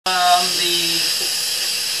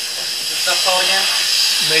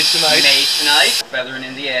Masonite. Feathering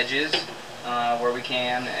in the edges where we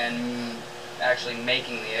can, and actually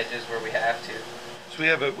making the edges where we have to.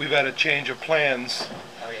 So we've had a change of plans.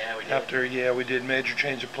 Oh yeah, we did. We did major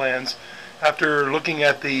change of plans. After looking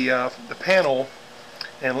at the panel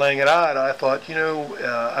and laying it out, I thought,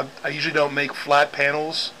 I usually don't make flat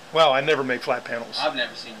panels. Well, I never make flat panels. I've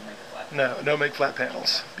never seen you make a flat panel. No, don't make flat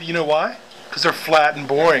panels. But you know why? Because they're flat and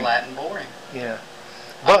boring. They're flat and boring. Yeah.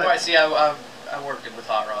 But I worked with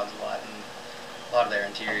hot rods a lot, and a lot of their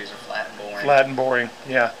interiors are flat and boring. Flat and boring.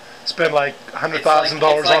 Yeah. Spend like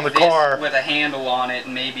 $100,000 on the car with a handle on it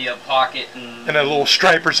and maybe a pocket and a little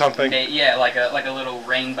stripe or something. Yeah, like a little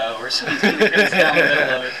rainbow or something that goes down the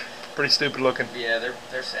middle of it. Pretty stupid looking. Yeah,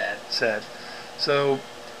 they're sad. Sad. So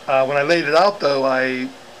when I laid it out, though, I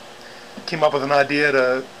came up with an idea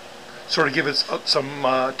to sort of give it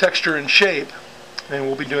some texture and shape, and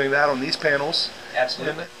we'll be doing that on these panels.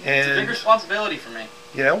 Absolutely. And it's a big responsibility for me.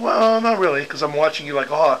 Yeah, well, not really, because I'm watching you like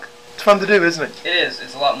a hawk. It's fun to do, isn't it? It is.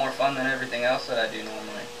 It's a lot more fun than everything else that I do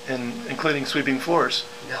normally. And including sweeping floors.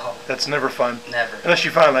 No. That's never fun. Never. Unless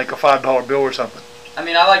you find like a $5 bill or something. I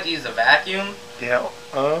mean, I like to use the vacuum. Yeah.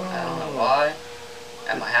 Oh. I don't know why.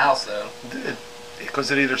 At my house, though.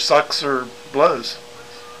 Because it either sucks or blows.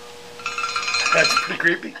 That's pretty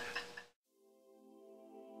creepy.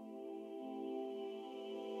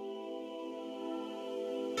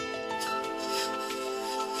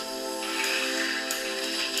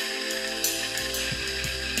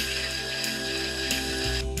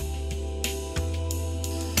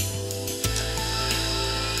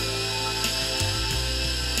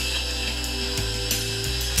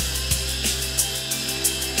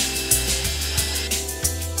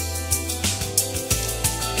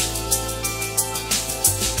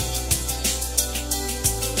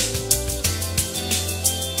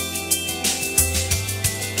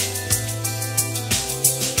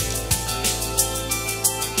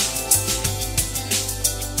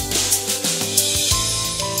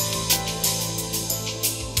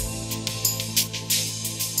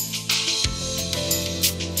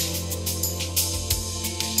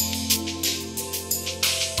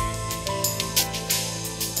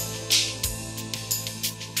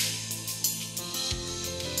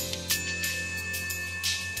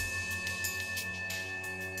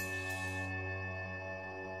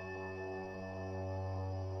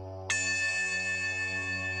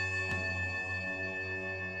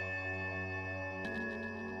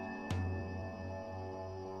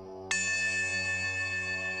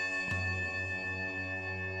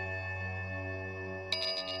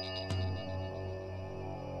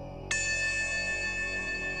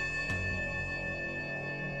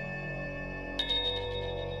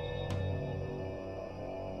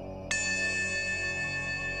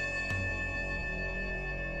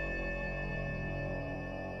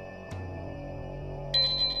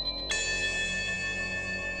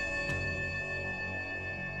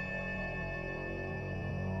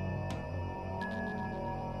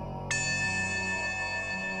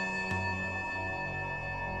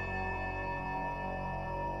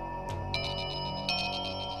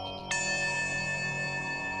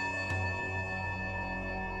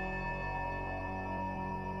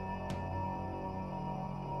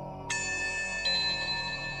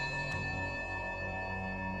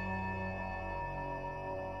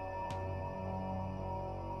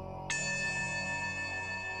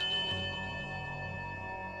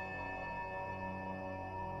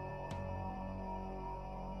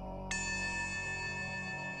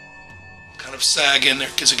 Kind of sag in there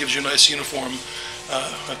because it gives you a nice uniform.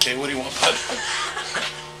 Okay, what do you want, bud?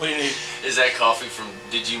 What do you need? Is that coffee from,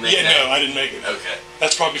 did you make that? Yeah, no, I didn't make it. Okay.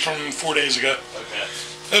 That's probably from 4 days ago.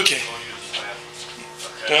 Okay. Okay.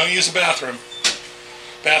 Don't use the bathroom.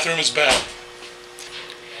 Bathroom is bad.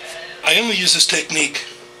 I only use this technique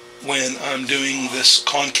when I'm doing this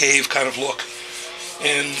concave kind of look.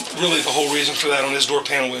 And really the whole reason for that on this door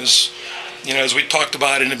panel is, as we talked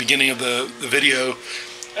about in the beginning of the video,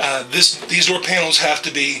 these door panels have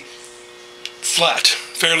to be flat,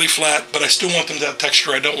 fairly flat, but I still want them to have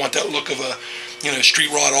texture. I don't want that look of a, street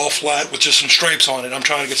rod all flat with just some stripes on it. I'm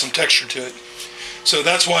trying to get some texture to it. So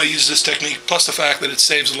that's why I use this technique, plus the fact that it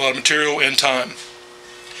saves a lot of material and time.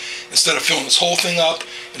 Instead of filling this whole thing up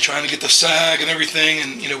and trying to get the sag and everything,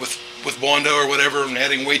 and with Bondo or whatever, and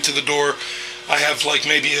adding weight to the door, I have like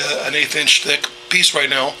maybe an 1/8 inch thick piece right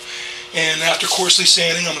now. And after coarsely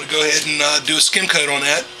sanding, I'm going to go ahead and do a skim coat on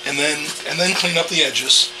that, and then clean up the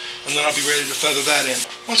edges, and then I'll be ready to feather that in.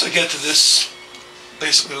 Once I get to this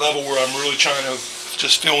basically level where I'm really trying to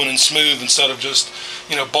just fill in and smooth instead of just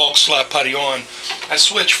bulk slap putty on, I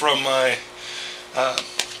switch from my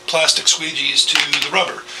plastic squeegees to the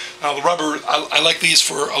rubber. Now the rubber, I like these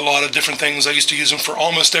for a lot of different things. I used to use them for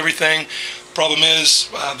almost everything. Problem is,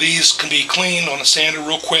 these can be cleaned on a sander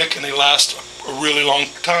real quick and they last a really long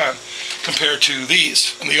time compared to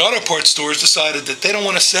these. And the auto parts stores decided that they don't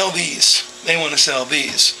want to sell these. They want to sell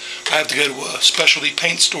these. I have to go to a specialty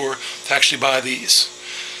paint store to actually buy these.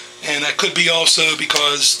 And that could be also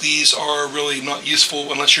because these are really not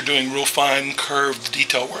useful unless you're doing real fine curved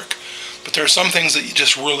detail work. But there are some things that you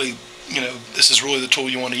just really, this is really the tool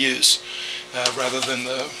you want to use rather than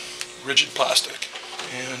the rigid plastic.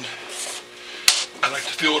 And I like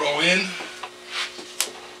to fill it all in,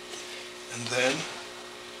 and then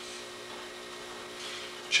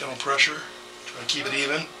gentle pressure, try to keep it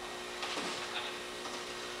even.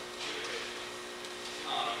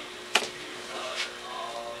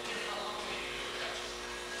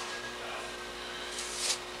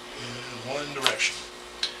 In one direction.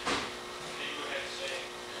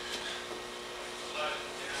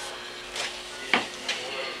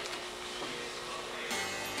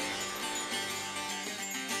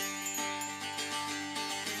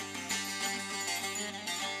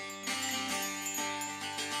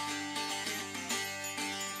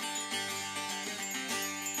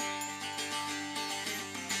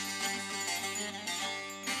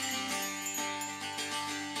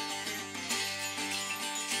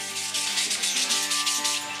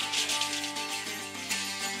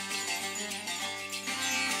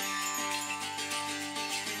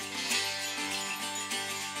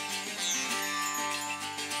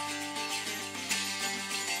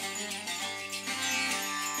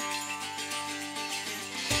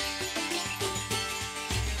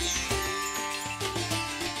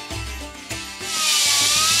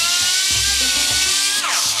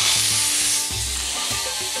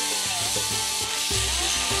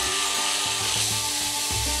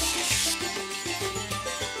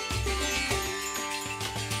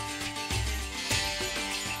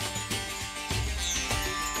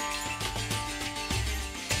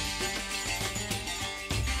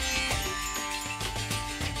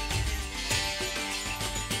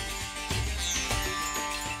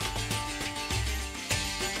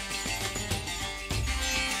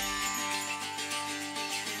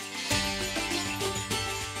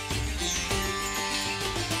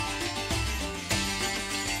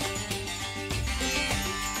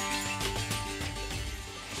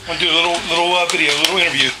 I'm gonna do a little video, a little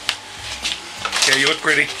interview. Okay, you look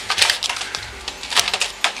pretty.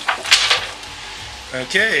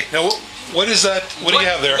 Okay, now what is that? What do you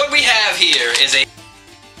have there? What we have here is a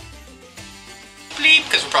bleep,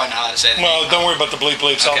 because we're probably not allowed to say that. Well, don't worry about the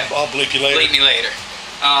bleeps. Okay. I'll bleep you later. Bleep me later.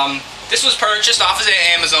 This was purchased off of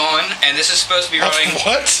Amazon, and this is supposed to be running.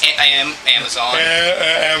 What? Amazon.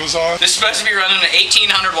 Amazon. This is supposed to be running an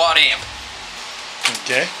 1800 watt amp.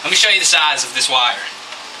 Okay. Let me show you the size of this wire.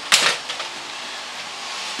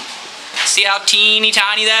 See how teeny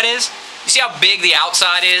tiny that is? You see how big the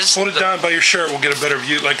outside is? Hold it down by your shirt. We'll get a better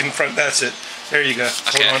view, like in front. That's it. There you go.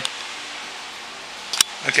 Okay. Hold on.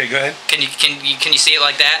 Okay, go ahead. Can you see it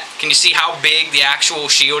like that? Can you see how big the actual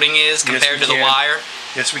shielding is compared to the wire?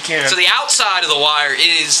 Yes, we can. So the outside of the wire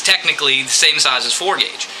is technically the same size as 4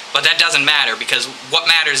 gauge, but that doesn't matter because what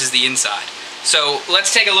matters is the inside. So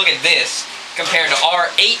let's take a look at this compared to our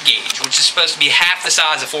 8 gauge, which is supposed to be half the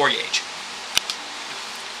size of 4 gauge.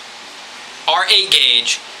 Our 8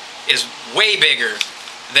 gauge is way bigger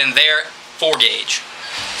than their 4 gauge.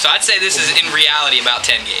 So I'd say this is in reality about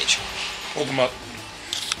 10 gauge. Hold them up.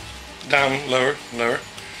 Down, lower, lower.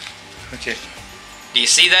 Okay. Do you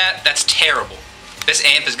see that? That's terrible. This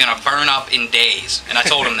amp is gonna burn up in days, and I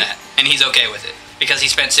told him that, and he's okay with it because he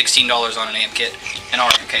spent $16 on an amp kit, and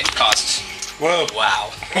our amp kit costs. Whoa.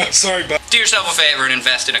 Wow. Sorry, bud. Do yourself a favor and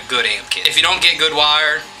invest in a good amp kit. If you don't get good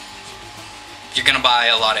wire, you're gonna buy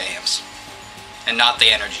a lot of amps, and not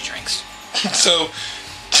the energy drinks. So,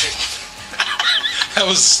 that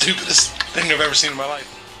was the stupidest thing I've ever seen in my life.